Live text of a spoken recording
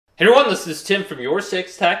Hey everyone, this is Tim from Your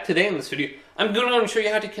 6 Tech. Today in this video, I'm going to show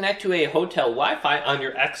you how to connect to a hotel Wi-Fi on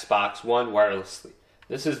your Xbox One wirelessly.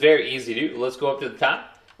 This is very easy to do. Let's go up to the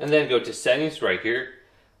top and then go to Settings right here.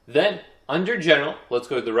 Then under General, let's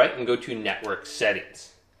go to the right and go to Network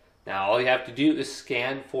Settings. Now all you have to do is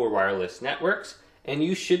scan for wireless networks and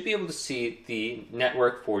you should be able to see the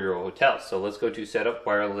network for your hotel. So let's go to Setup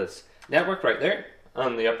Wireless Network right there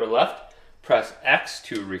on the upper left. Press X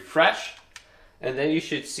to refresh. And then you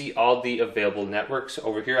should see all the available networks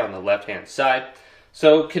over here on the left-hand side.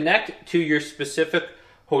 So connect to your specific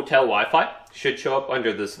hotel Wi-Fi. Should show up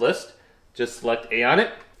under this list. Just select A on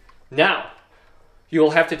it. Now, you'll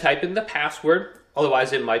have to type in the password,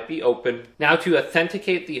 otherwise it might be open. Now to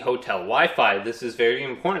authenticate the hotel Wi-Fi, this is very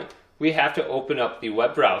important. We have to open up the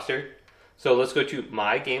web browser. So let's go to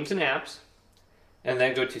My Games and Apps, and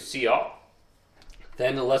then go to See All.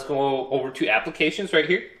 Then let's go over to Applications right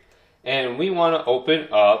here. And we want to open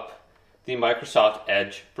up the Microsoft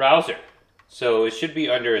Edge browser. So it should be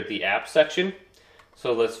under the app section.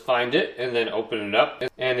 So let's find it and then open it up.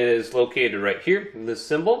 And it is located right here in this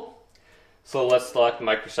symbol. So let's select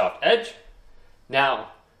Microsoft Edge.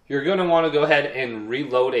 Now, you're going to want to go ahead and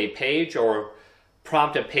reload a page or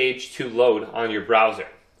prompt a page to load on your browser.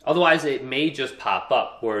 Otherwise, it may just pop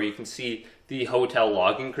up where you can see the hotel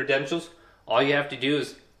login credentials. All you have to do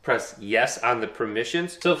is press yes on the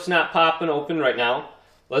permissions. So if it's not popping open right now,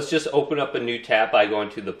 let's just open up a new tab by going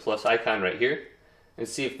to the plus icon right here and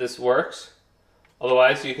see if this works.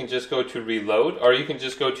 Otherwise, you can just go to reload, or you can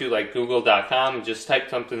just go to like google.com and just type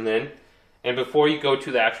something in. And before you go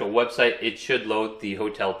to the actual website, it should load the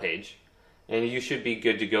hotel page. And you should be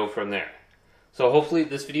good to go from there. So hopefully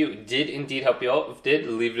this video did indeed help you out. If it did,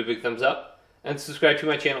 leave it a big thumbs up. And subscribe to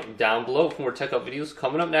my channel down below for more tech up videos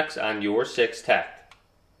coming up next on Your 6 Tech.